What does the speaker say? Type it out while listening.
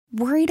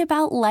Worried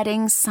about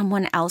letting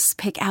someone else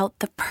pick out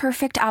the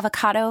perfect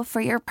avocado for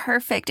your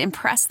perfect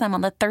impress them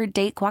on the third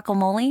date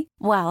guacamole?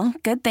 Well,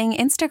 good thing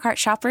Instacart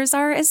shoppers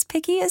are as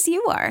picky as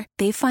you are.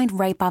 They find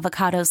ripe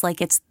avocados like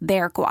it's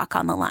their guac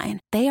on the line.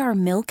 They are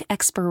milk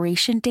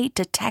expiration date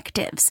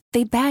detectives.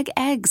 They bag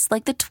eggs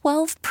like the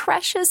 12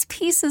 precious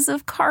pieces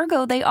of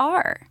cargo they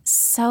are.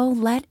 So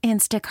let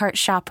Instacart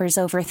shoppers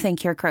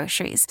overthink your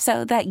groceries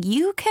so that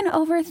you can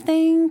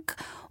overthink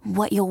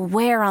what you'll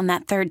wear on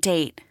that third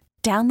date.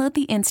 Download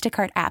the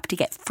Instacart app to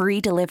get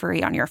free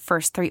delivery on your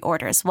first 3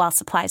 orders while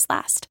supplies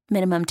last.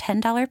 Minimum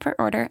 $10 per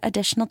order.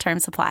 Additional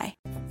terms apply.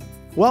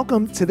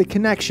 Welcome to The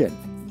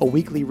Connection, a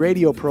weekly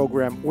radio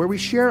program where we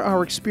share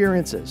our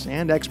experiences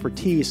and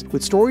expertise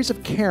with stories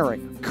of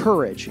caring,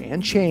 courage,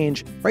 and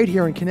change right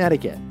here in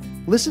Connecticut.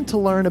 Listen to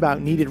learn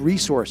about needed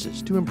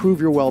resources to improve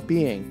your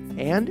well-being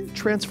and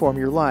transform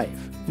your life.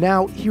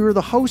 Now, here are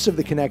the hosts of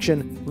The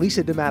Connection,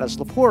 Lisa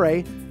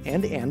DeMatteis-Lepore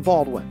and Ann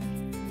Baldwin.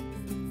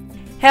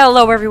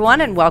 Hello,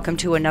 everyone, and welcome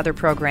to another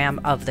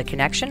program of The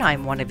Connection.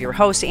 I'm one of your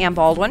hosts, Ann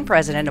Baldwin,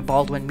 president of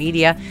Baldwin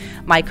Media.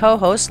 My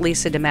co-host,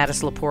 Lisa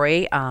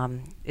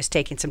DeMatteis-Lepore, is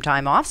taking some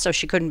time off, so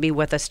she couldn't be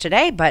with us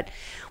today. But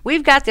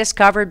we've got this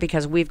covered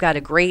because we've got a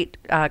great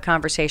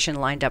conversation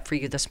lined up for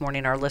you this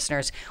morning, our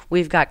listeners.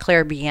 We've got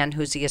Claire Bien,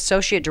 who's the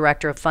Associate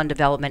Director of Fund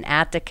Development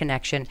at The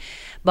Connection.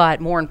 But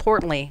more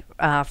importantly,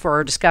 for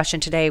our discussion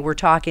today, we're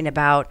talking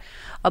about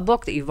a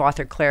book that you've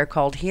authored, Claire,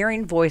 called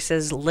Hearing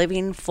Voices,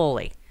 Living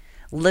Fully.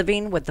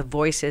 Living with the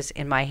Voices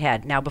in My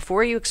Head. Now,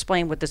 before you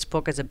explain what this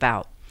book is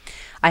about,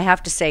 I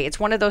have to say it's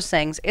one of those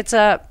things. It's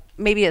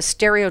maybe a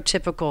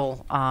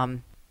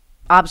stereotypical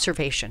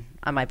observation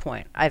on my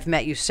point. I've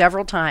met you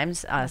several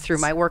times through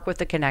my work with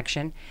The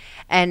Connection,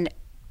 and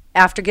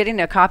after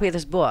getting a copy of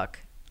this book,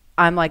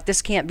 I'm like,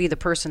 this can't be the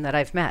person that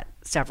I've met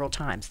several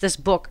times. This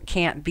book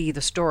can't be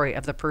the story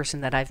of the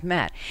person that I've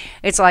met.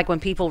 It's like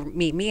when people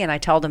meet me and I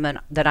tell them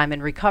that I'm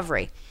in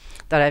recovery,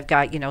 that I've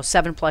got,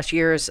 7+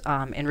 years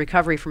in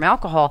recovery from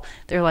alcohol,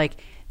 they're like,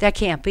 that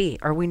can't be,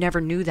 or we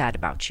never knew that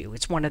about you.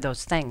 It's one of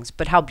those things.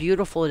 But how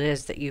beautiful it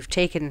is that you've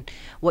taken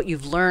what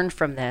you've learned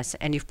from this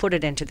and you've put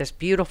it into this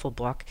beautiful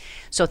book.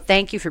 So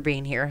thank you for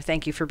being here.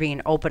 Thank you for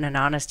being open and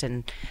honest,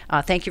 and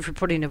thank you for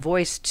putting a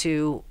voice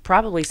to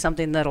probably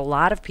something that a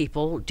lot of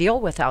people deal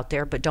with out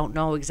there but don't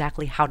know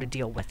exactly how to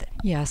deal with it.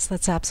 Yes,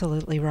 that's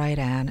absolutely right,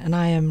 Anne. And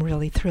I am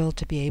really thrilled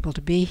to be able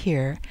to be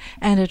here.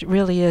 And it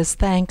really is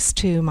thanks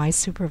to my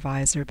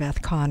supervisor,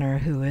 Beth Connor,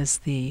 who is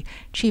the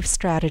Chief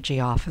Strategy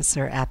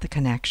Officer at The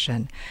Connection.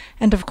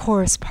 And of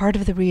course, part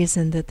of the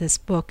reason that this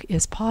book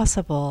is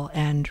possible,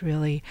 and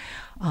really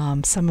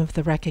some of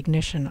the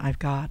recognition I've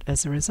got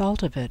as a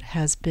result of it,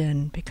 has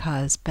been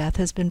because Beth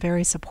has been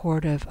very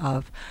supportive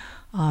of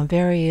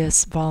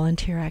various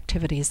volunteer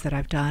activities that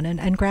I've done.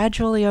 And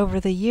gradually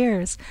over the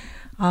years,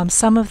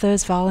 some of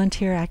those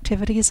volunteer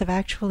activities have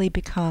actually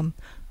become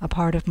a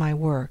part of my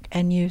work.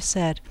 And you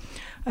said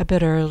a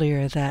bit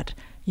earlier that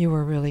you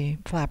were really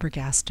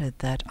flabbergasted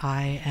that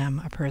I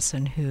am a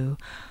person who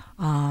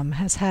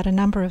has had a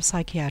number of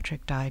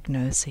psychiatric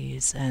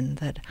diagnoses, and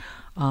that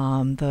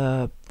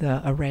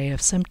the array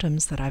of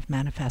symptoms that I've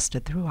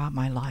manifested throughout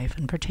my life,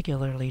 and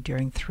particularly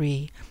during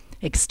 3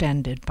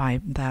 extended,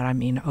 by that I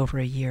mean over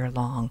a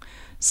year-long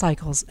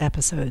cycles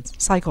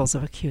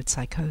of acute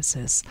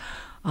psychosis,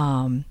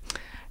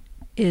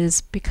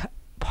 is because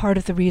part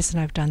of the reason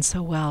I've done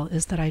so well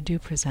is that I do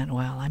present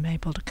well. I'm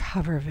able to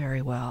cover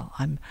very well.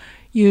 I'm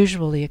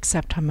usually,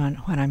 except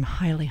when I'm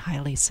highly,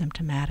 highly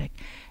symptomatic,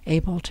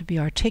 able to be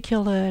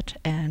articulate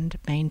and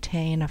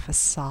maintain a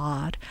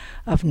facade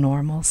of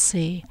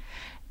normalcy.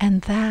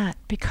 And that,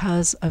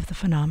 because of the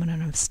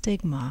phenomenon of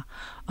stigma,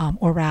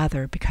 or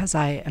rather, because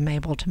I am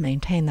able to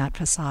maintain that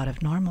facade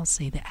of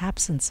normalcy, the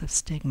absence of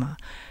stigma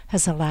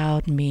has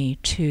allowed me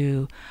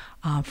to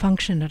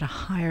function at a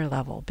higher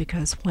level.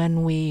 Because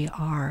when we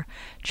are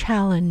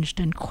challenged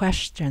and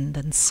questioned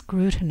and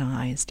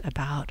scrutinized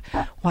about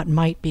what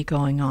might be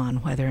going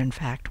on, whether in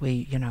fact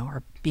we,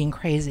 are being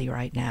crazy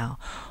right now,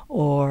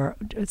 or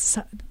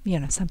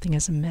something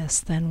is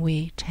amiss, then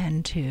we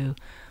tend to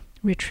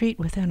retreat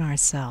within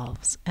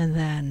ourselves, and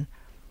then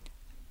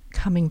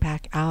coming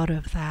back out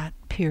of that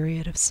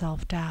period of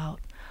self-doubt,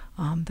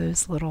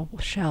 those little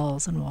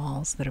shells and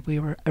walls that we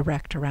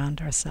erect around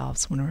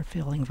ourselves when we're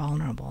feeling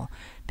vulnerable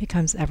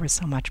becomes ever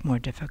so much more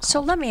difficult. So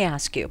let me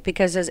ask you,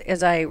 because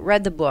as I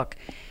read the book,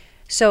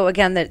 so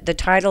again, the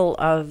title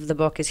of the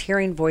book is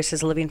Hearing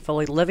Voices, Living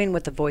Fully, Living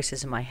with the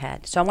Voices in My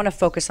Head. So I want to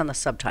focus on the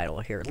subtitle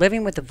here,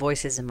 Living with the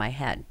Voices in My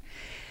Head.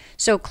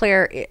 So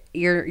Claire,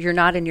 you're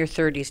not in your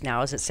 30s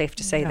now. Is it safe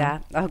to say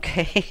that?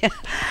 Okay.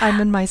 I'm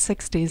in my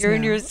 60s You're now.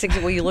 in your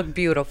 60s. Well, you look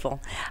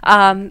beautiful.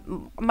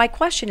 My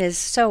question is,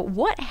 so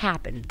what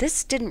happened?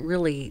 This didn't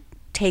really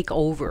take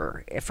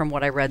over, from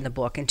what I read in the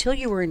book, until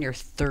you were in your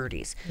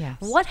 30s. Yes.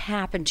 What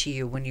happened to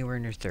you when you were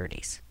in your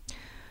 30s?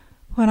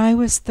 When I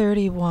was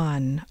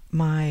 31,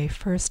 my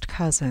first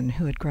cousin,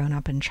 who had grown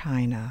up in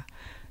China,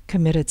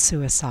 committed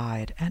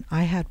suicide, and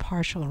I had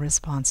partial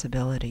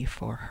responsibility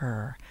for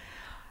her.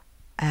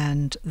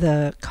 And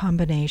the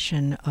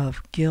combination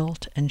of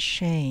guilt and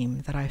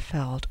shame that I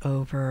felt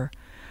over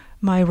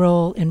my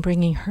role in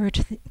bringing her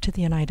to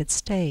the United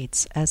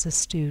States as a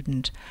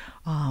student,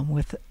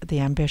 with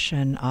the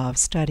ambition of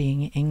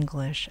studying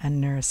English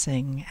and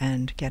nursing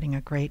and getting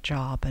a great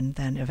job, and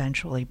then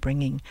eventually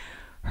bringing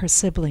her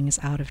siblings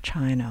out of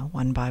China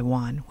one by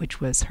one, which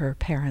was her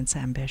parents'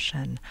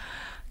 ambition,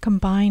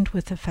 combined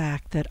with the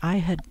fact that I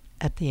had,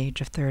 at the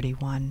age of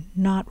 31,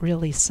 not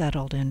really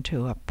settled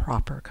into a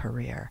proper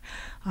career.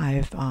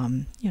 I've,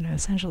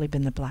 essentially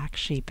been the black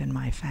sheep in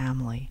my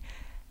family.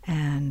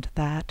 And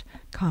that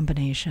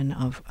combination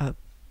of a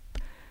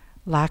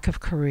lack of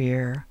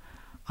career,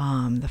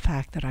 the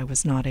fact that I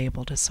was not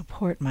able to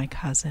support my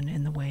cousin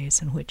in the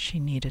ways in which she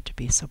needed to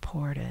be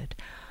supported,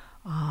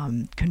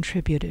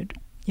 contributed,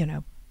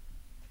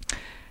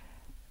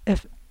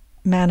 if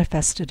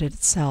manifested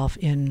itself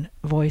in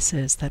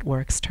voices that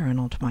were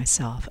external to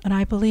myself. And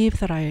I believe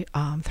that I,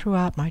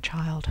 throughout my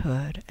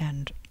childhood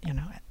and,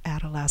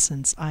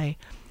 adolescence, I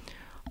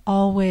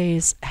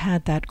always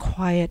had that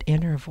quiet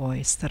inner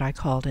voice that I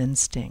called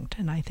instinct,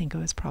 and I think it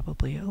was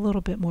probably a little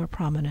bit more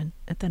prominent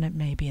than it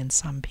may be in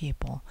some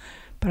people.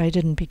 But I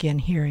didn't begin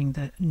hearing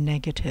the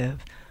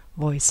negative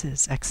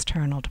voices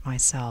external to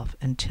myself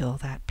until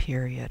that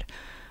period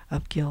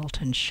of guilt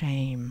and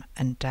shame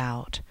and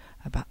doubt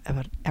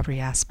about every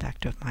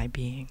aspect of my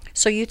being.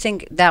 So you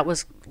think that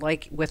was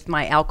like with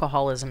my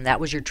alcoholism, that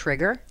was your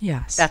trigger?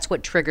 Yes. That's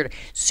what triggered.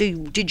 So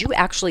did you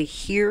actually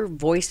hear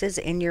voices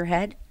in your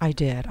head? I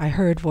did. I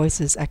heard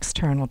voices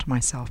external to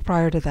myself.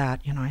 Prior to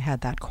that, I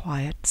had that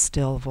quiet,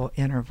 still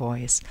inner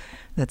voice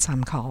that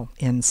some call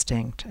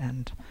instinct,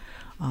 and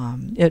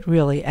it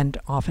really, and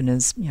often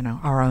is,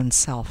 our own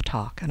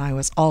self-talk. And I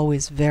was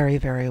always very,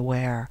 very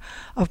aware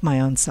of my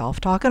own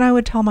self-talk, and I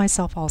would tell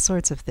myself all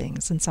sorts of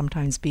things and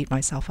sometimes beat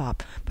myself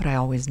up, but I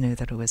always knew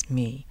that it was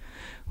me.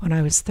 When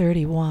I was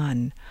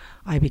 31,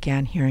 I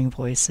began hearing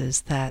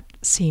voices that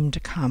seemed to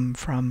come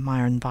from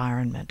my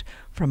environment,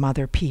 from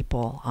other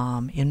people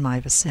in my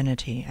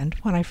vicinity. And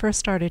when I first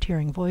started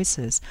hearing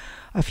voices,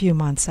 a few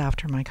months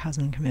after my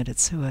cousin committed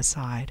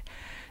suicide,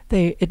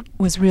 it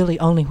was really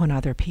only when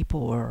other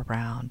people were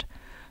around.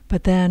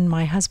 But then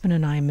my husband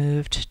and I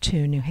moved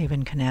to New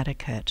Haven,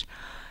 Connecticut,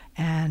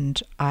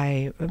 and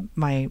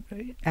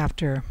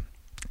after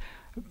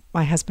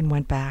my husband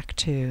went back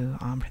to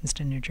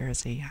Princeton, New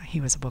Jersey, he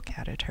was a book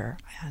editor,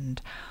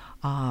 and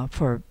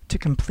to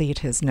complete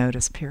his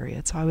notice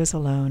period. So I was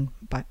alone,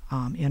 but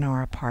in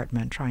our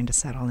apartment, trying to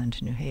settle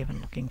into New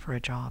Haven, looking for a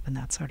job and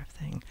that sort of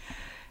thing.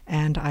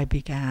 And I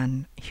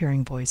began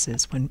hearing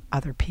voices when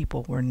other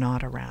people were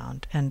not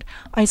around. And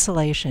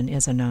isolation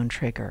is a known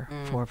trigger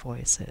for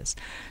voices.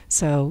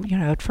 So,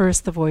 at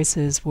first the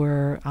voices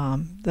were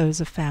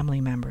those of family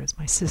members,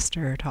 my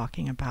sister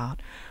talking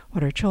about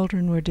what her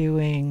children were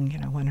doing,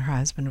 when her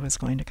husband was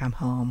going to come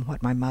home,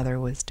 what my mother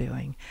was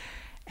doing.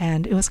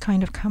 And it was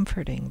kind of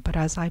comforting. But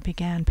as I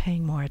began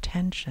paying more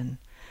attention,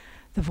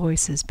 the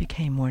voices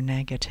became more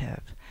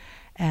negative.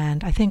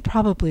 And I think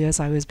probably as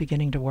I was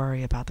beginning to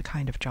worry about the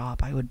kind of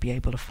job I would be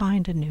able to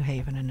find in New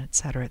Haven, and et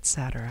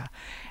cetera,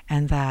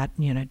 and that,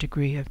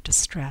 degree of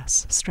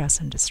stress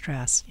and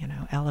distress,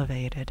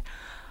 elevated,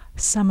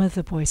 some of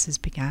the voices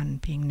began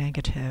being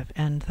negative.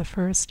 And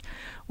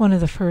one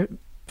of the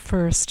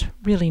first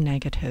really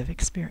negative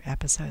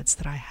episodes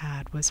that I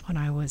had was when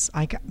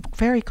I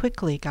very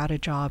quickly got a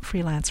job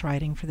freelance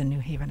writing for the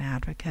New Haven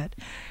Advocate,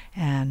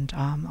 and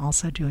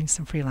also doing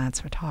some freelance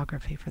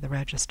photography for the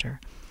Register.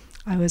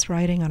 I was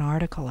writing an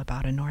article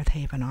about a North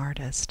Haven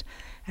artist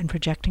and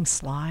projecting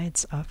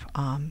slides of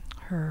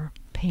her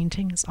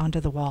paintings onto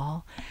the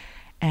wall.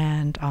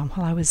 And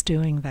while I was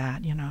doing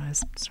that, I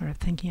was sort of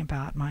thinking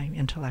about my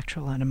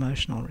intellectual and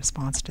emotional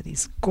response to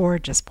these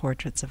gorgeous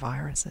portraits of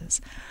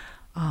irises.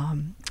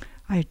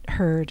 I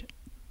heard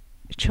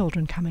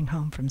children coming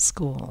home from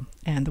school,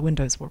 and the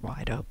windows were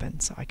wide open,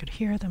 so I could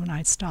hear them, and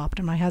I stopped,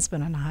 and my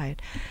husband and I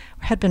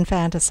had been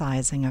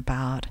fantasizing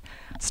about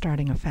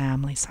starting a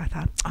family, so I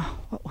thought,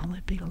 what will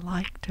it be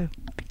like to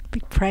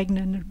be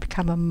pregnant and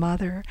become a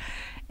mother?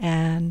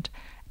 And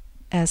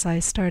as I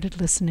started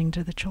listening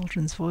to the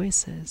children's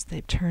voices, they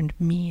turned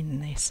mean,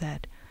 and they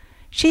said,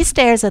 "She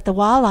stares at the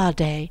wall all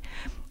day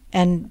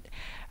and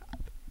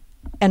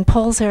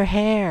pulls her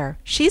hair.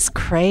 She's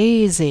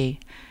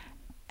crazy."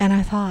 And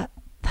I thought,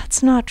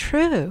 that's not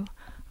true.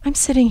 I'm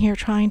sitting here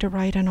trying to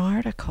write an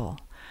article.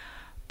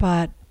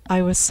 But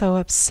I was so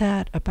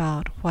upset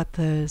about what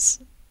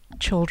those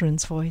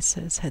children's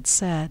voices had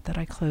said that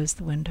I closed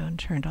the window and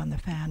turned on the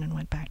fan and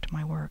went back to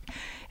my work.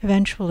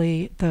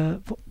 Eventually,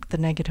 the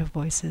negative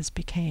voices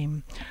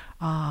became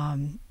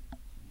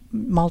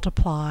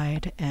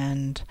multiplied,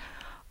 and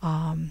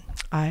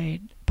by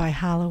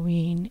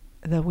Halloween,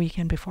 the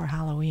weekend before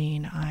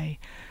Halloween, I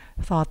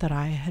thought that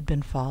I had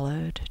been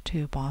followed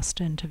to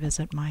Boston to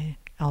visit my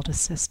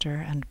eldest sister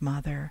and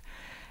mother.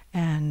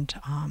 And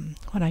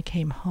when I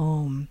came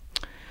home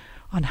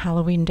on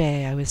Halloween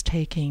Day, I was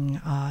taking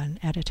an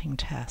editing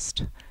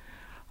test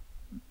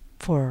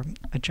for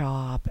a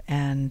job,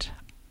 and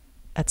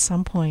at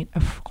some point,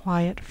 a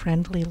quiet,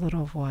 friendly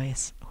little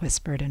voice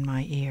whispered in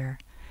my ear,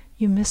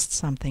 "You missed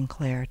something,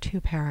 Claire,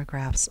 2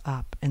 paragraphs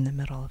up in the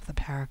middle of the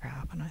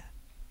paragraph." And I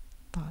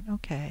thought,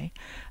 okay.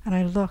 And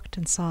I looked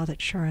and saw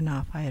that, sure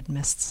enough, I had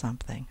missed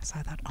something. So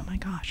I thought, oh my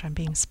gosh, I'm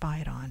being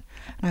spied on.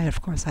 And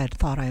of course, I had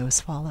thought I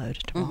was followed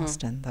to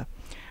Boston the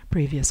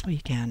previous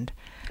weekend.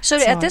 So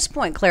at this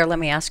point, Claire, let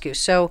me ask you.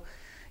 So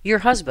your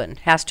husband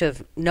has to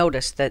have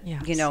noticed that,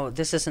 Yes.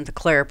 this isn't the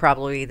Claire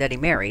probably that he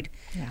married,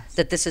 Yes.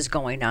 that this is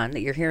going on,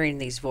 that you're hearing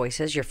these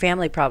voices. Your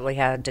family probably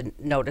had to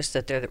notice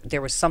that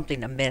there was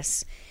something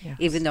amiss, Yes.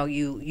 even though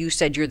you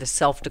said you're the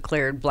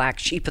self-declared black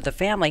sheep of the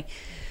family.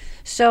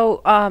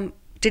 So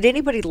did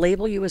anybody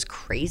label you as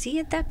crazy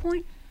at that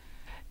point?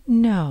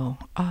 No.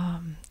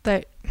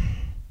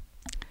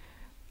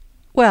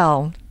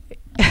 Well,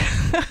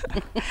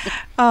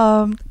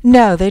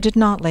 no, they did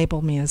not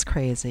label me as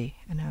crazy.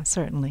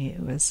 Certainly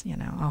it was,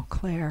 oh,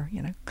 Claire,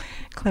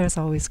 Claire's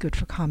always good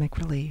for comic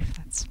relief.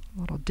 That's a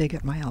little dig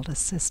at my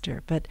eldest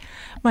sister. But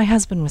my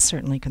husband was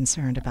certainly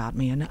concerned about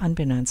me, and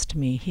unbeknownst to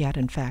me, he had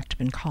in fact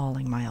been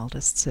calling my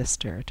eldest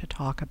sister to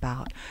talk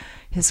about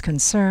his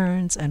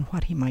concerns and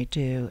what he might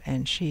do,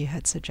 and she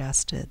had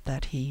suggested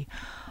that he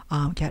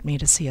get me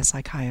to see a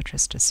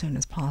psychiatrist as soon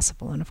as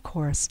possible. And of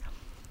course,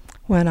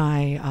 when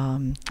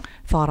I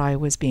thought I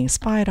was being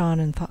spied on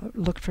and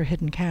looked for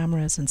hidden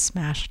cameras and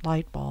smashed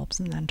light bulbs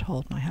and then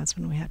told my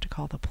husband we had to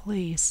call the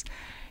police,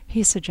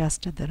 he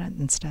suggested that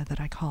instead that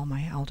I call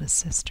my eldest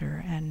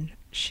sister, and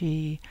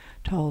she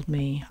told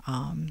me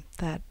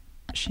that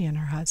she and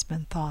her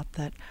husband thought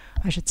that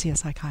I should see a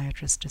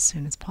psychiatrist as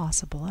soon as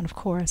possible. And of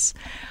course,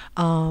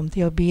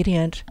 the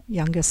obedient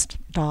youngest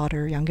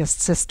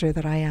sister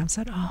that I am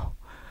said, "Oh,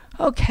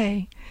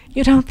 okay,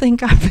 you don't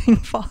think I'm being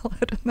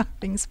followed and not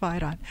being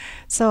spied on."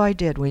 So I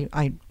did. We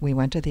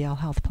went to the L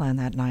Health Plan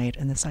that night,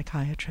 and the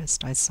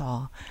psychiatrist I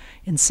saw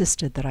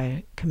insisted that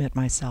I commit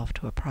myself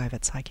to a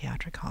private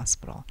psychiatric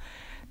hospital.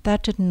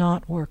 That did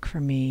not work for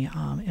me,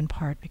 in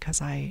part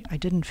because I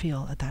didn't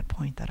feel at that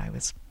point that I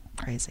was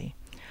crazy.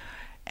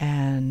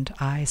 And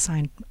I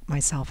signed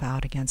myself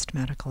out against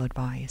medical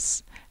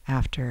advice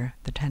after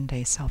the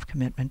 10-day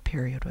self-commitment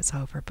period was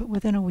over. But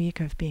within a week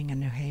of being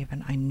in New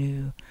Haven, I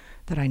knew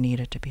that I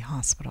needed to be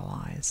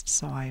hospitalized.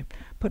 So I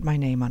put my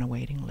name on a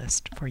waiting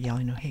list for Yale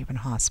New Haven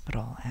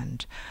Hospital.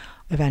 And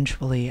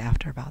eventually,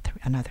 after about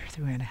another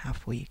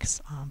 3.5 weeks,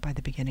 by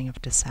the beginning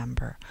of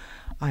December,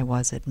 I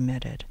was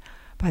admitted.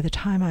 By the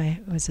time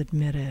I was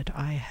admitted,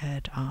 I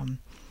had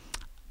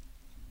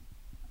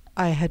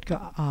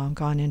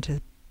gone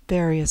into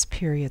various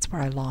periods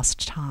where I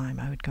lost time.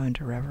 I would go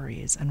into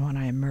reveries, and when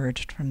I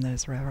emerged from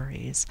those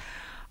reveries,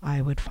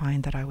 I would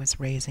find that I was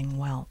raising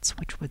welts,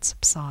 which would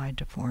subside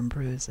to form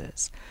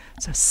bruises.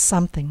 So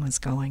something was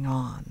going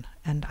on,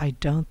 and I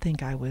don't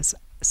think I was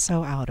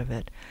so out of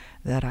it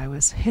that I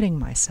was hitting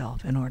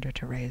myself in order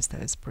to raise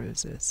those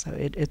bruises. So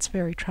it's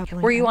very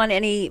troubling. Were you on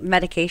any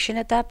medication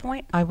at that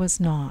point? I was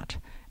not.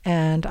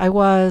 And I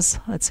was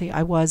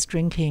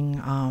drinking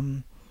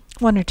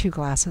 1 or 2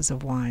 glasses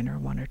of wine or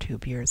 1 or 2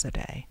 beers a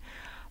day.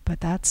 But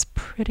that's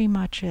pretty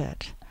much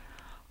it.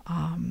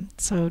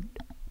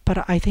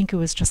 But I think it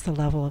was just the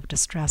level of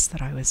distress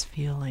that I was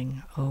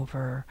feeling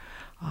over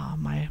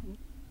my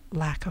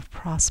lack of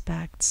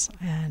prospects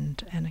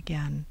and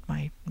again,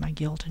 my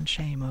guilt and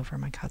shame over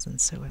my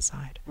cousin's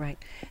suicide. Right.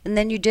 And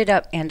then you did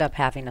end up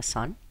having a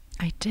son.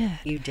 I did.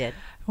 You did.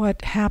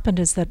 What happened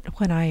is that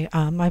when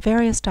my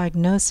various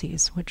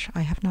diagnoses, which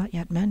I have not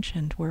yet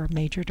mentioned, were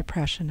major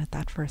depression at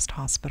that first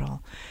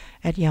hospital,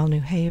 at Yale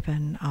New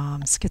Haven,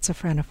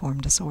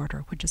 schizophreniform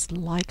disorder, which is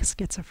like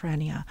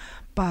schizophrenia,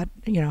 but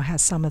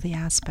has some of the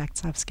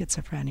aspects of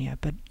schizophrenia,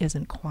 but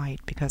isn't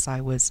quite, because I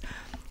was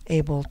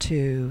able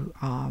to,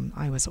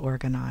 I was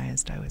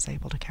organized, I was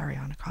able to carry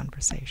on a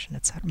conversation,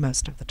 etc.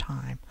 most of the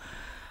time,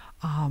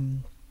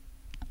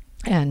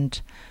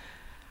 and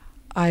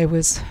I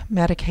was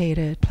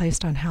medicated,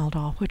 placed on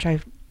Haldol, which I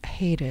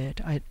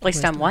hated.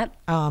 Placed on what?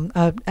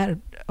 A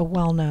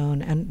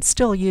well-known and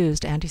still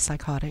used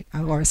antipsychotic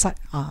or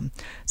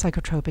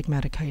psychotropic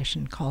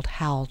medication called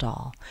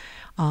Haldol.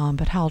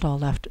 But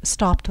Haldol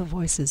stopped the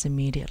voices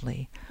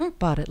immediately.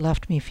 But it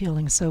left me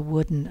feeling so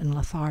wooden and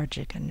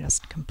lethargic and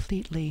just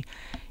completely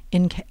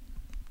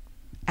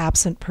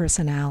absent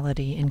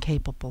personality,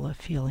 incapable of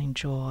feeling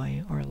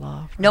joy or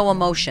love. No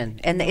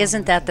emotion. And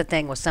isn't that the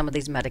thing with some of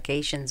these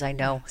medications? I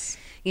know, Yes.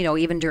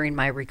 Even during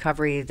my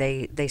recovery,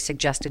 they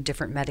suggested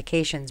different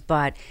medications,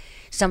 but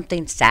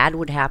something sad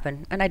would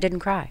happen and I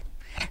didn't cry.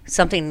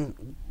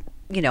 Something,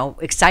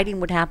 exciting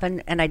would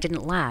happen and I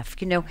didn't laugh.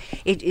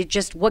 It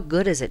just, what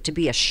good is it to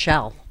be a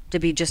shell? To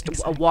be just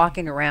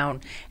walking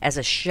around as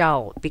a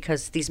shell,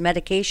 because these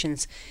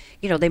medications,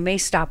 they may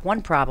stop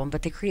one problem,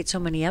 but they create so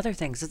many other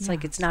things. It's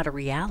like it's not a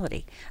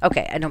reality.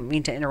 Okay, I don't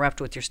mean to interrupt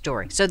with your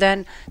story. So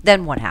then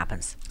what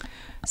happens?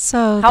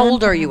 So how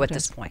old are you at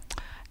this point?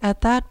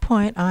 At that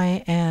point,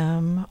 I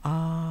am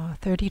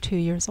 32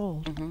 years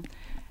old,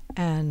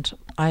 and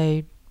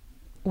I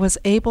was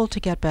able to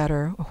get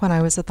better. When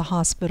I was at the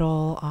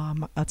hospital,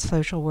 a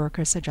social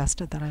worker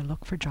suggested that I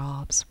look for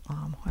jobs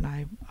when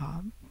I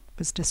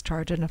was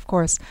discharged. And of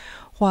course,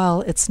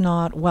 while it's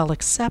not well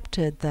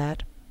accepted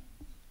that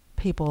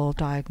people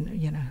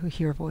who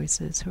hear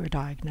voices, who are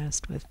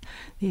diagnosed with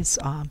these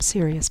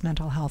serious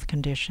mental health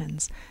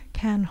conditions,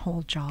 can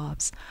hold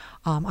jobs,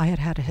 I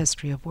had a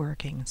history of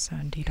working, so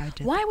indeed I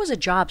did. Why was a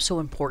job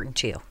so important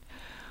to you?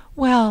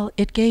 Well,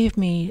 it gave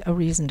me a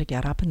reason to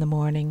get up in the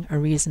morning, a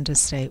reason to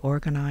stay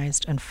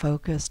organized and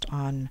focused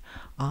on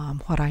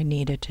what I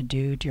needed to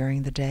do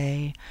during the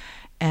day.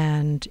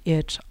 And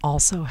it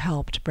also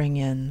helped bring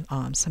in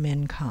some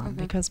income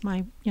because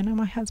my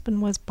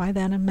husband was by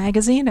then a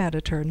magazine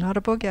editor, not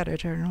a book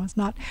editor,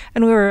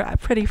 and we were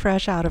pretty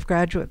fresh out of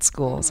graduate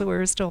school, so we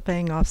were still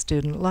paying off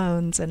student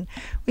loans, and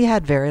we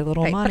had very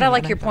little money. But I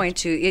like your point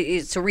too.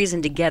 It's a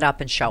reason to get up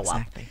and show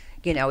up.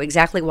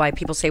 Exactly why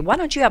people say, why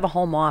don't you have a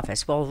home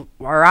office? Well,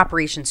 our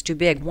operation's too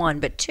big, one,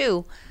 but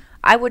two,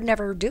 I would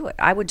never do it.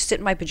 I would sit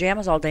in my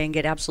pajamas all day and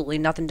get absolutely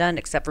nothing done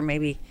except for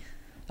maybe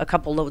a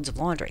couple loads of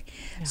laundry.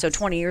 Yes. So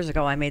 20 years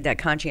ago, I made that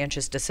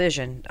conscientious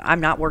decision. I'm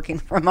not working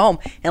from home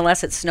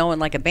unless it's snowing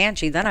like a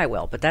banshee, then I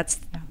will, but that's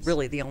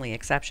really the only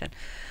exception.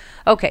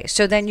 Okay,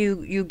 so then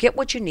you get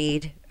what you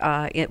need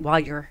while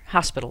you're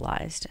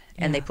hospitalized,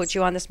 and they put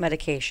you on this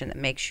medication that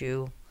makes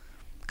you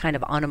kind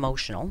of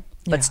unemotional,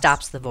 but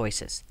stops the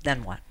voices.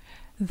 Then what?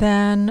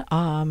 Then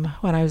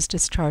when I was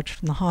discharged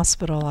from the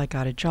hospital, I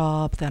got a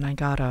job. Then I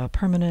got a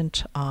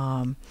permanent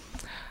job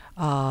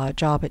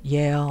at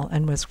Yale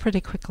and was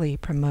pretty quickly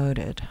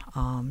promoted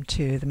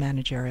to the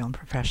managerial and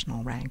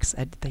professional ranks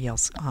at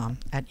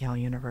Yale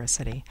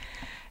University.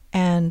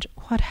 And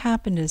what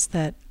happened is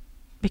that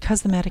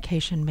because the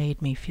medication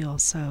made me feel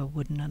so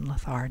wooden and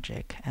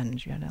lethargic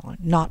and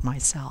not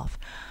myself,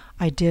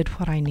 I did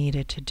what I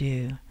needed to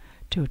do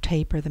to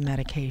taper the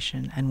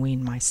medication and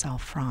wean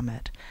myself from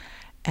it.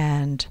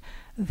 And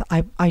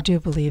I do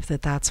believe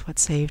that that's what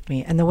saved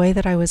me. And the way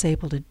that I was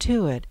able to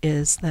do it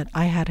is that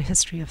I had a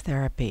history of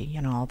therapy.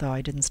 Although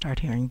I didn't start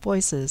hearing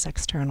voices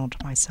external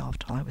to myself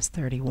till I was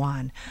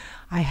 31,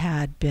 I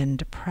had been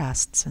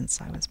depressed since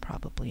I was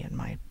probably in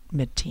my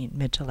mid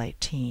to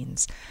late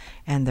teens.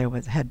 And there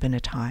had been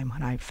a time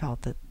when I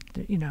felt that,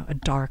 a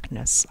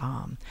darkness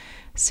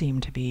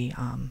seemed to be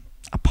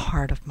a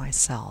part of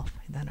myself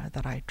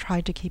that I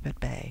tried to keep at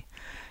bay,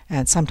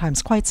 and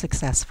sometimes quite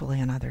successfully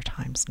and other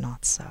times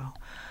not so.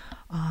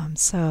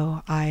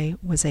 So I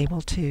was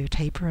able to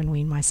taper and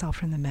wean myself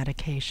from the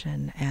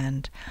medication,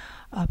 and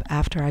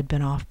after I'd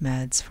been off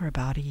meds for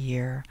about a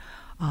year,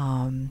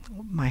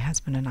 my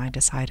husband and I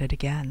decided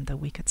again that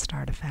we could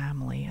start a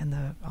family,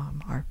 and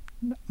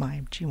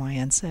my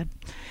GYN said,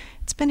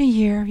 "It's been a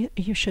year,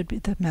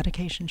 the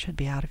medication should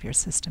be out of your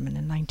system." And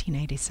in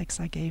 1986,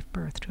 I gave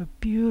birth to a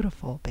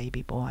beautiful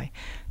baby boy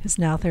who's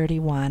now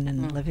 31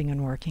 and living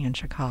and working in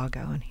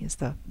Chicago. And he's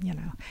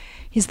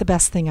the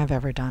best thing I've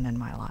ever done in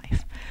my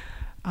life.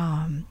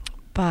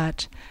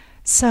 But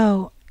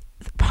so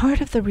part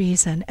of the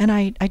reason, and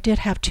I did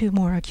have 2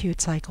 more acute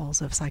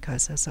cycles of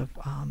psychosis of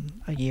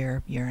a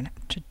year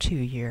to 2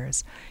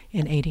 years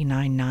in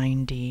 89,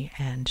 90,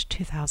 and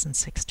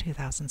 2006,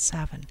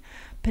 2007.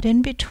 But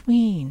in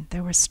between,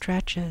 there were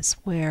stretches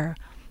where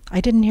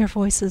I didn't hear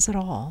voices at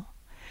all,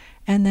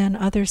 and then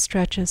other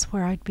stretches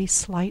where I'd be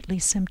slightly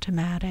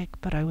symptomatic,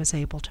 but I was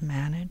able to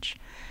manage.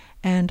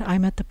 And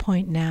I'm at the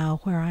point now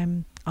where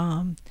I'm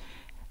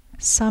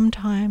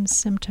sometimes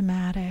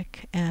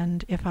symptomatic,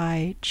 and if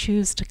I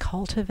choose to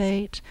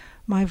cultivate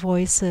my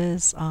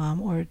voices,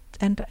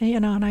 and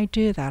I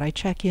do that, I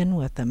check in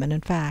with them, and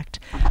in fact,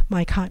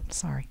 my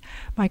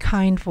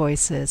kind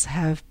voices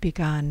have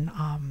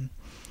begun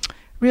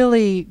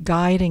really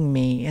guiding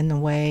me in the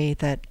way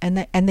that,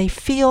 and they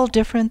feel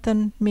different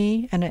than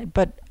me,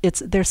 but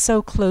they're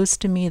so close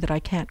to me that I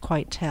can't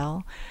quite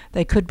tell.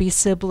 They could be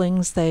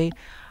siblings.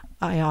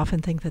 I often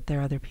think that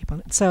they're other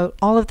people. So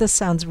all of this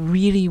sounds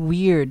really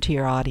weird to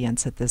your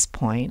audience at this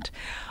point,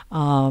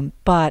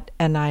 but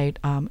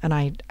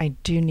I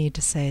do need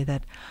to say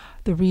that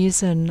the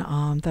reason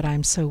that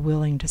I'm so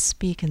willing to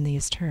speak in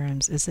these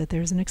terms is that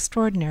there's an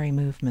extraordinary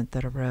movement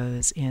that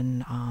arose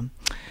in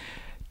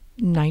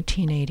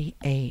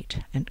 1988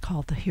 and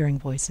called the Hearing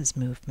Voices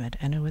Movement,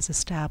 and it was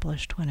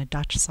established when a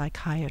Dutch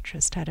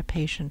psychiatrist had a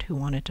patient who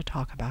wanted to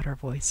talk about her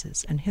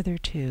voices, and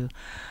hitherto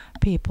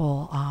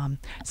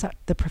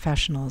the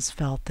professionals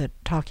felt that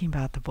talking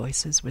about the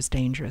voices was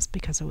dangerous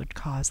because it would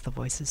cause the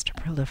voices to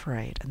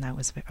proliferate, and that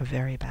was a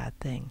very bad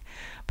thing.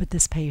 But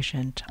this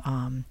patient,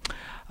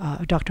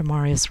 Dr.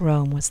 Marius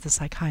Rome was the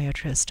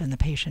psychiatrist, and the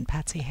patient,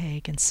 Patsy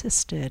Haig,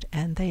 insisted,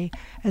 and he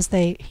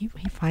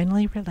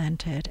finally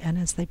relented, and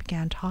as they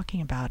began talking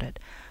about it,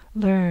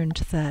 learned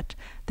that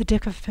the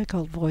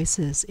difficult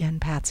voices in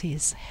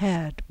Patsy's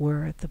head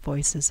were the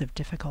voices of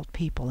difficult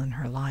people in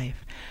her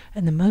life.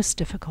 And the most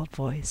difficult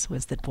voice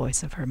was the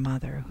voice of her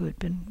mother, who had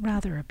been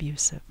rather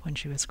abusive when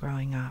she was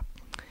growing up.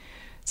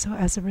 So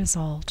as a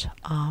result,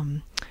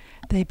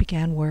 they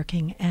began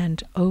working,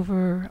 and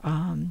over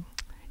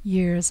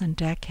years and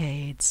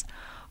decades,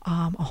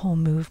 a whole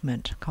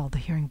movement called the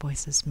Hearing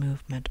Voices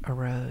movement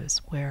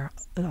arose, where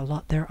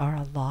there are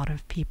a lot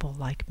of people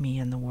like me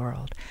in the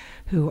world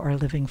who are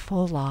living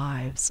full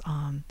lives.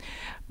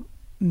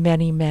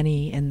 Many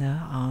in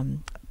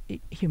the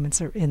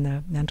in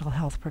the mental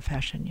health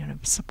profession,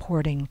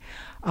 supporting,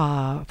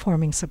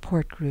 forming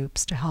support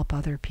groups to help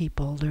other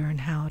people learn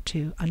how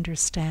to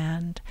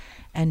understand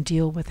and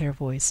deal with their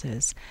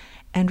voices.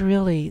 And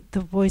really, the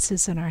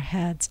voices in our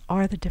heads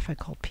are the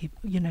difficult people,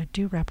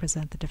 do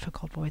represent the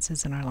difficult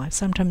voices in our lives.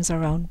 Sometimes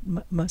our own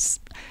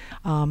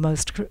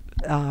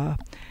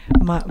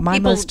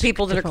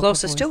people that are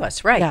closest to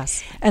us, right?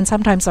 Yes, and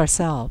sometimes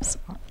ourselves.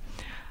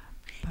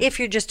 If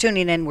you're just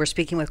tuning in, we're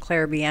speaking with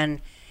Claire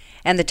Bien,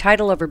 and the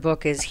title of her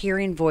book is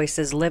Hearing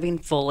Voices, Living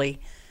Fully,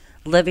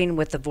 Living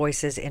with the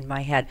Voices in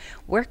My Head.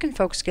 Where can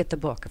folks get the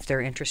book if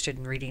they're interested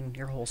in reading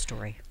your whole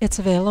story? It's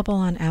available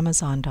on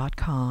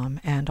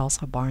Amazon.com and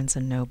also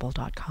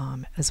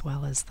BarnesandNoble.com, as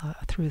well as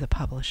through the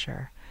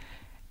publisher.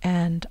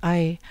 And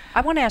I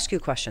want to ask you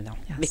a question, though,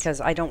 yes, because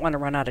I don't want to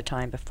run out of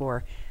time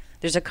before.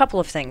 There's a couple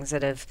of things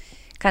that have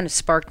kind of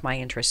sparked my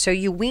interest. So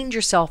you weaned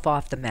yourself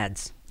off the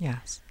meds.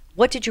 Yes.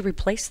 What did you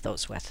replace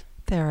those with?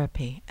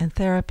 Therapy. And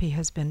therapy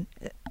has been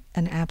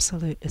an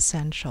absolute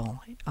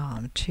essential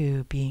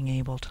to being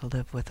able to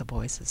live with the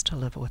voices, to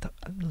live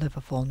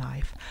a full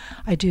life.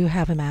 I do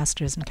have a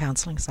master's in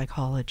counseling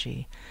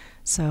psychology,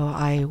 so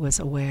I was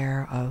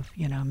aware of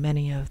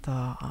many of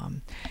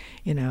the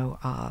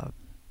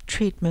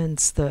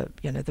treatments, the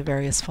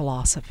various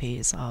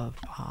philosophies of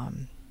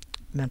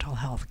mental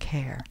health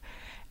care.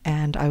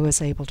 And I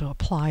was able to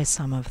apply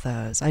some of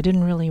those. I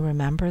didn't really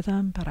remember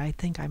them, but I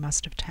think I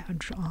must have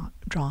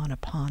drawn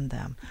upon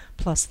them,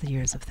 plus the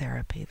years of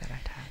therapy that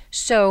I'd had.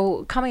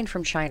 So, coming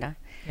from China,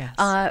 yes,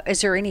 is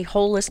there any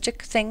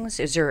holistic things?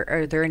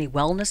 Are there any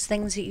wellness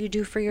things that you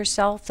do for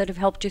yourself that have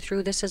helped you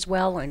through this as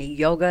well? Any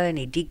yoga,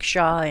 any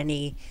diksha,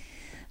 any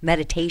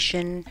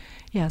meditation?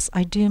 Yes,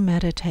 I do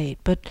meditate,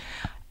 but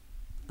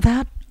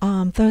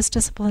those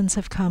disciplines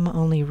have come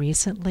only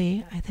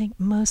recently. I think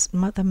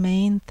the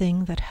main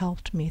thing that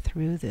helped me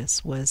through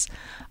this was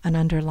an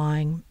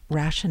underlying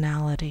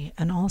rationality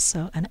and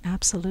also an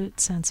absolute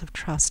sense of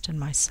trust in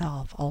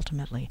myself,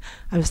 ultimately.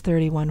 I was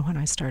 31 when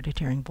I started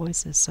hearing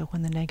voices, so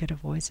when the negative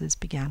voices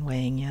began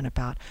weighing in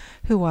about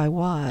who I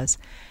was,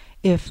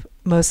 if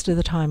most of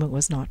the time it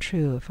was not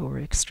true, if it were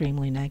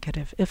extremely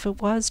negative. If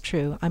it was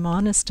true, I'm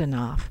honest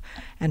enough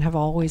and have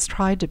always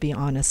tried to be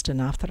honest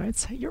enough that I'd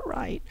say, you're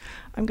right,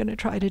 I'm going to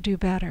try to do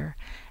better.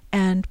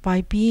 And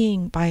by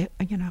being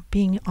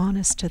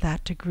honest to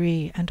that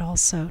degree and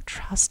also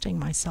trusting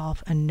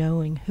myself and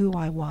knowing who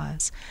I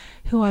was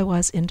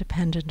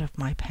independent of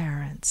my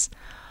parents,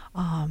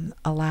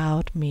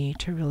 allowed me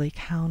to really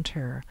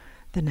counter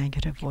the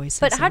negative voices.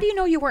 But how do you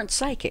know you weren't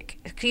psychic?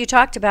 You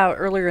talked about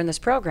earlier in this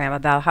program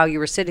about how you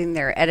were sitting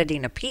there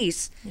editing a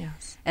piece,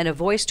 yes, and a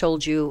voice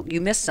told you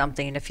missed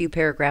something a few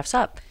paragraphs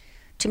up.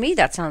 To me,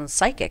 that sounds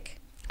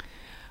psychic.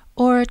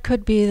 Or it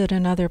could be that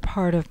another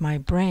part of my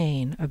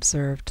brain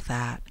observed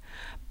that.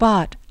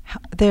 But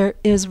there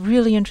is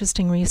really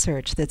interesting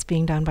research that's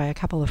being done by a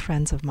couple of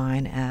friends of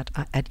mine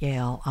at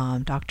Yale,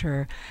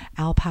 Dr.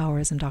 Al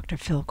Powers and Dr.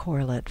 Phil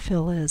Corlett.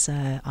 Phil is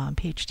a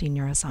PhD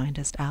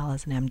neuroscientist. Al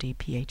is an MD,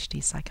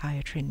 PhD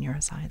psychiatry and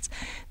neuroscience.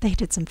 They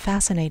did some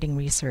fascinating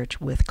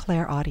research with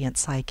clairaudient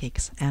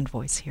psychics and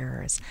voice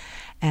hearers,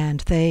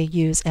 and they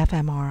use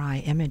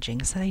fMRI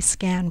imaging, so they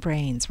scan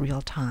brains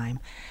real time.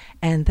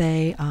 And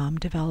they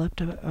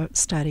developed a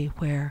study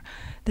where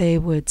they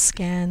would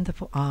scan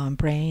the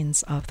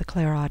brains of the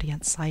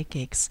clairaudient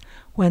psychics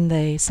when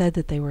they said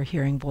that they were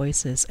hearing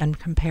voices and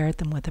compared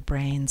them with the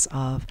brains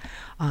of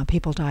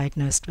people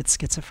diagnosed with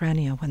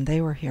schizophrenia when they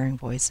were hearing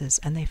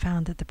voices, and they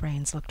found that the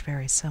brains looked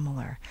very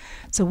similar.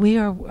 So we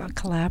are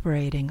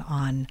collaborating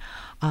on,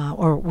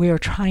 or we are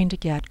trying to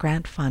get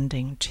grant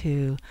funding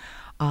to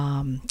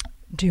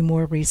do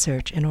more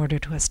research in order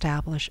to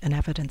establish an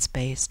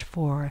evidence-based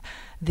for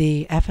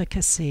the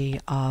efficacy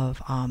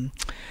of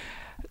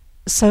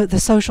the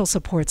social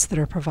supports that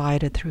are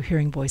provided through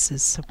Hearing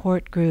Voices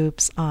support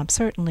groups.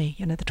 Certainly,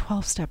 the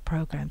 12-step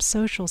program,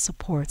 social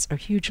supports are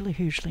hugely,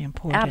 hugely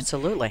important.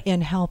 Absolutely.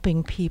 In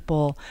helping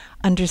people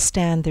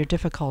understand their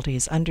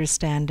difficulties,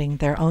 understanding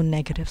their own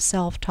negative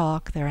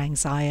self-talk, their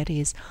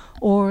anxieties,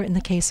 or in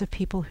the case of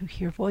people who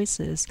hear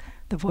voices,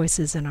 the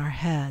voices in our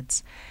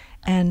heads.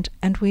 And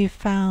we've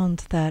found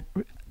that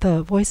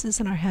the voices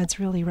in our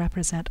heads really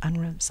represent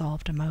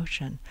unresolved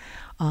emotion.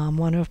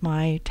 One of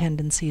my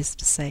tendencies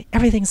to say,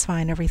 everything's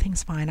fine,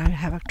 I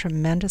have a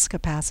tremendous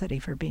capacity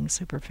for being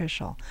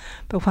superficial.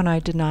 But when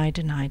I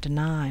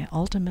deny,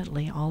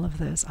 ultimately all of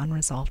those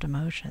unresolved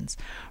emotions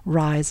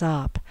rise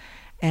up.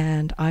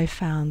 And I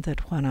found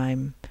that when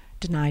I'm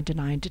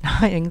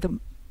denying the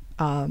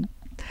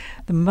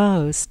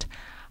most,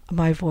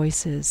 my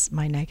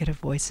negative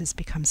voices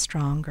become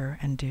stronger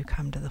and do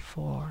come to the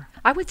fore.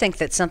 I would think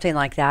that something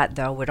like that,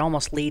 though, would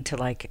almost lead to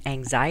like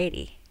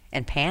anxiety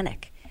and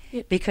panic,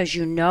 because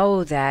you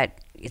know that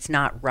it's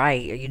not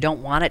right, or you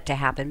don't want it to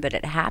happen, but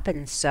it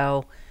happens.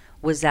 So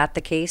Was that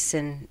the case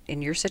in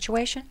your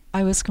situation?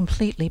 I was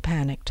completely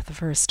panicked the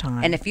first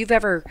time. And if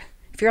you're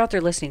out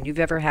there listening, you've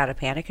ever had a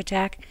panic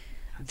attack,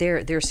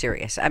 they're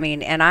serious. I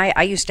mean, and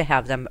I used to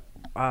have them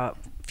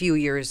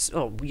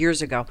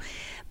years ago.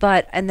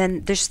 And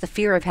then there's the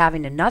fear of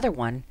having another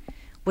one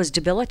was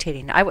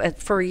debilitating.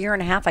 For a year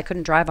and a half, I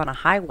couldn't drive on a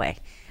highway.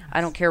 I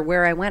don't care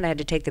where I went, I had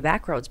to take the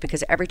back roads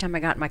because every time I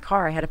got in my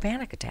car, I had a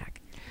panic attack.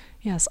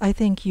 Yes, I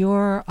think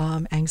your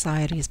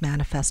anxieties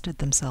manifested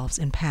themselves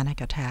in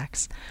panic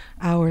attacks.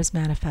 Ours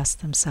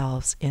manifest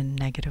themselves in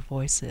negative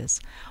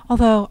voices.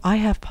 Although I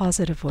have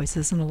positive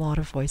voices, and a lot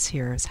of voice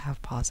hearers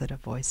have positive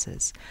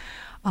voices.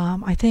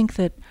 I think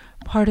that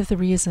part of the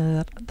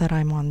reason that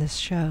I'm on this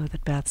show,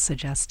 that Beth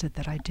suggested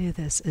that I do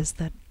this, is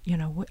that,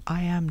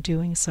 I am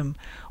doing some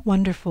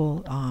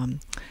wonderful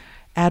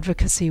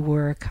advocacy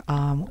work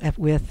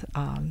with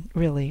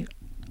really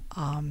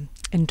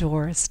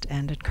endorsed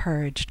and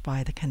encouraged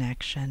by the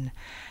Connection.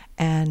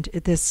 And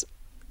this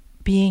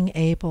being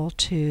able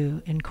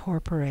to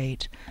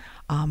incorporate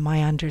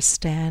my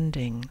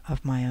understanding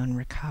of my own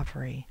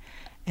recovery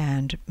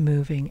and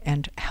moving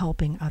and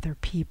helping other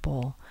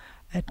people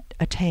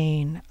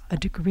attain a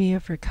degree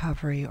of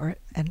recovery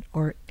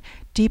or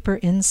deeper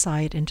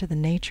insight into the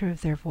nature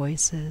of their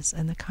voices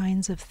and the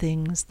kinds of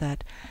things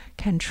that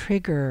can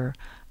trigger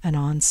an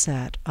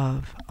onset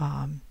of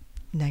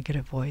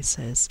negative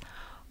voices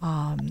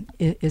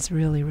is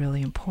really,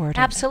 really important.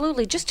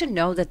 Absolutely. Just to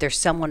know that there's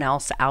someone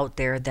else out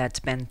there that's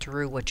been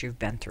through what you've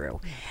been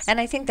through. Yes. And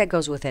I think that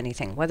goes with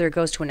anything, whether it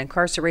goes to an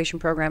incarceration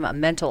program, a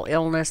mental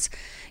illness,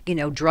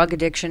 drug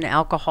addiction,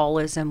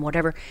 alcoholism,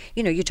 whatever.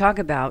 You talk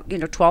about,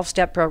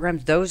 12-step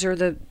programs.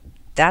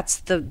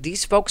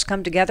 These folks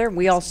come together and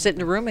we all sit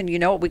in a room and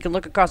we can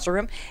look across the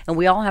room and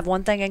we all have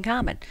one thing in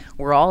common.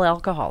 We're all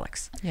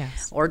alcoholics.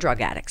 Yes. Or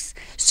drug addicts.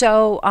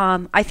 So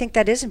I think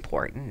that is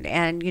important.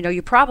 And,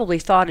 you probably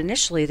thought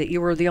initially that you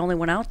were the only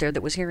one out there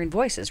that was hearing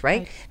voices,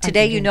 right?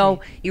 Today,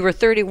 you were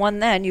 31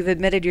 then. You've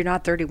admitted you're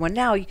not 31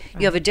 now. You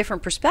have a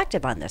different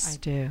perspective on this. I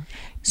do.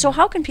 So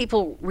how can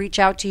people reach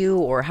out to you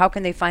or how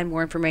can they find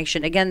more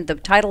information? Again, the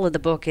title of the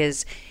book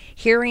is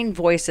Hearing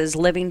Voices,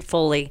 Living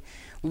Fully,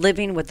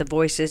 Living with the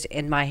Voices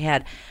in My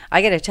Head.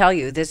 I got to tell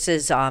you, this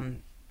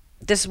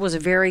was a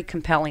very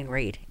compelling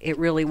read. It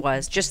really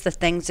was. Just the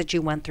things that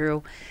you went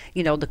through,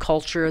 the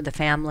culture, the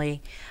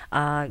family,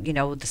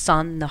 the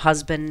son, the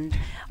husband,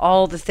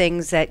 all the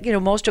things that,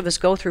 most of us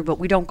go through, but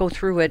we don't go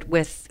through it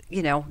with,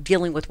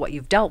 dealing with what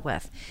you've dealt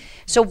with.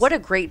 So what a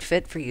great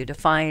fit for you to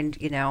find,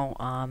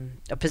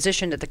 a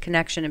position at the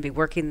Connection and be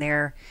working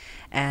there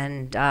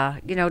and,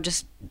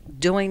 just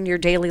doing your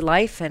daily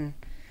life and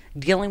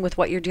dealing with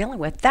what you're dealing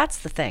with. That's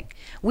the thing.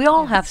 We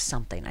all have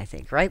something, I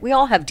think, right? We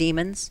all have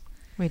demons.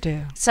 We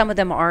do. Some of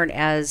them aren't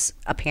as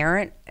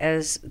apparent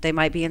as they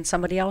might be in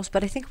somebody else,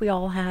 but I think we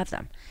all have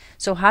them.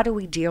 So how do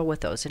we deal with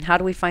those? And how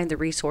do we find the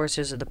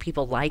resources or the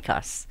people like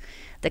us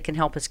that can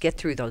help us get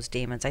through those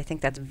demons? I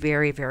think that's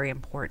very, very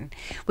important.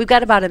 We've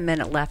got about a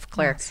minute left,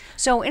 Claire. Yes.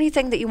 So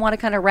anything that you want to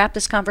kind of wrap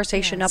this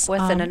conversation up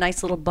with in a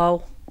nice little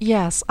bow?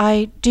 Yes,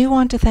 I do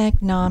want to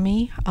thank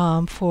NAMI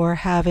for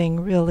having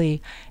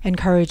really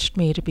encouraged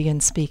me to begin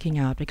speaking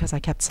out because I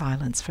kept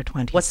silence for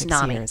 26 What's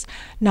NAMI? years.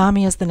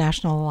 NAMI is the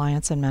National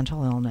Alliance on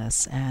Mental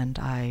Illness, and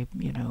I,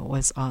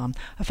 was a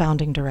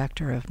founding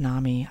director of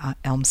NAMI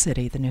Elm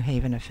City, the New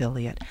Haven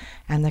affiliate,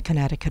 and the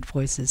Connecticut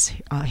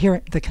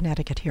the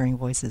Connecticut Hearing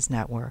Voices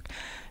Network,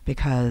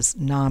 because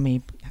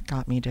NAMI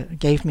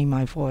gave me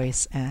my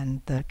voice,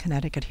 and the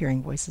Connecticut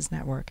Hearing Voices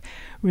Network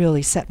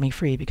really set me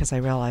free because I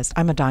realized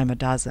I'm a dime a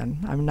dozen.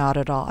 I'm not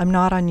at all. I'm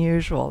not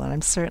unusual, and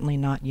I'm certainly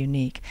not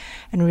unique.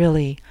 And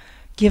really,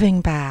 giving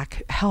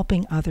back,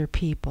 helping other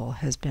people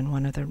has been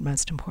one of the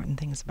most important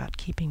things about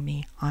keeping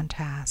me on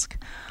task,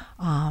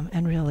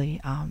 and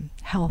really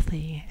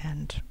healthy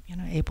and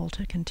able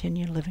to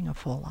continue living a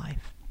full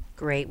life.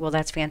 Great. Well,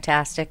 that's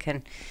fantastic.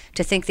 And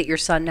to think that your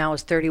son now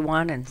is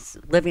 31 and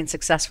living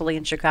successfully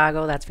in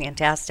Chicago, that's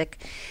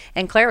fantastic.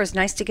 And Claire, it's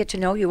nice to get to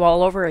know you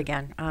all over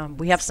again.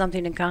 We have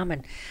something in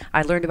common.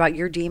 I learned about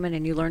your demon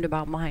and you learned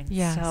about mine.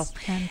 Yes,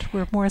 and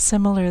we're more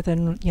similar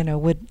than,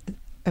 would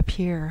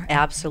appear.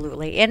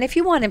 Absolutely. And if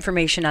you want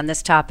information on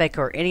this topic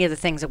or any of the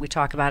things that we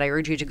talk about, I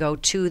urge you to go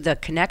to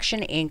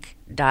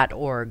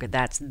theconnectioninc.org.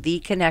 That's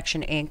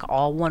theconnectioninc,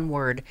 all one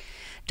word,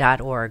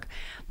 .org.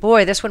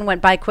 Boy, this one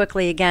went by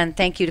quickly again.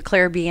 Thank you to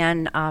Claire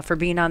Bien for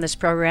being on this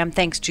program.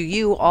 Thanks to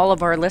you, all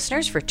of our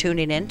listeners, for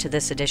tuning in to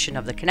this edition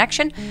of The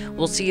Connection.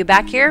 We'll see you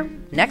back here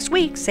next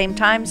week, same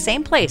time,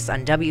 same place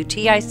on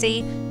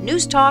WTIC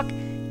News Talk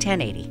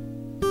 1080.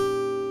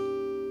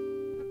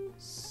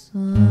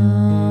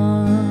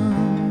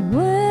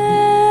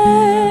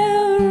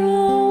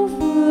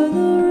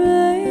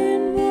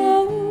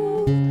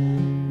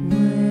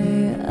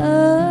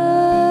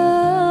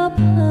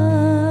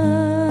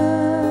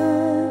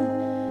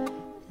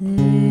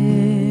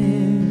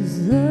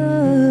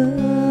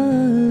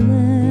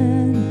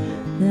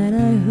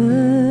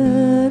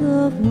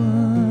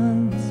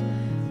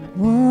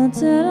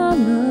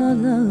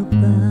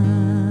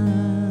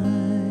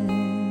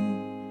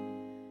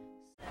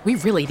 We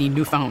really need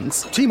new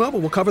phones. T-Mobile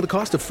will cover the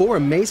cost of 4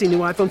 amazing new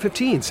iPhone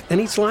 15s, and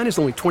each line is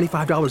only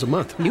 $25 a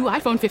month. New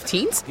iPhone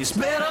 15s? It's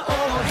better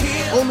over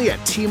here. Only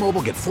at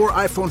T-Mobile, get 4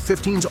 iPhone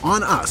 15s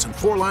on us and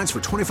 4 lines for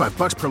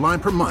 $25 per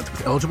line per month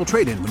with eligible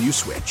trade-in when you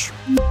switch.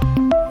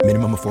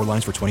 Minimum of 4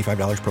 lines for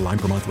 $25 per line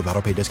per month with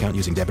autopay discount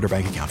using debit or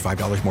bank account.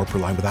 $5 more per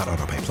line without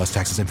autopay, plus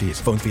taxes and fees.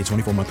 Phone fee at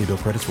 24 monthly bill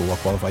credits for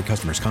well-qualified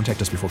customers. Contact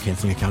us before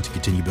canceling account to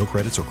continue bill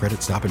credits or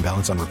credit stop and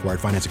balance on required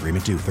finance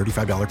agreement due.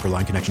 $35 per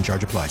line connection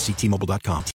charge applies. See T-Mobile.com.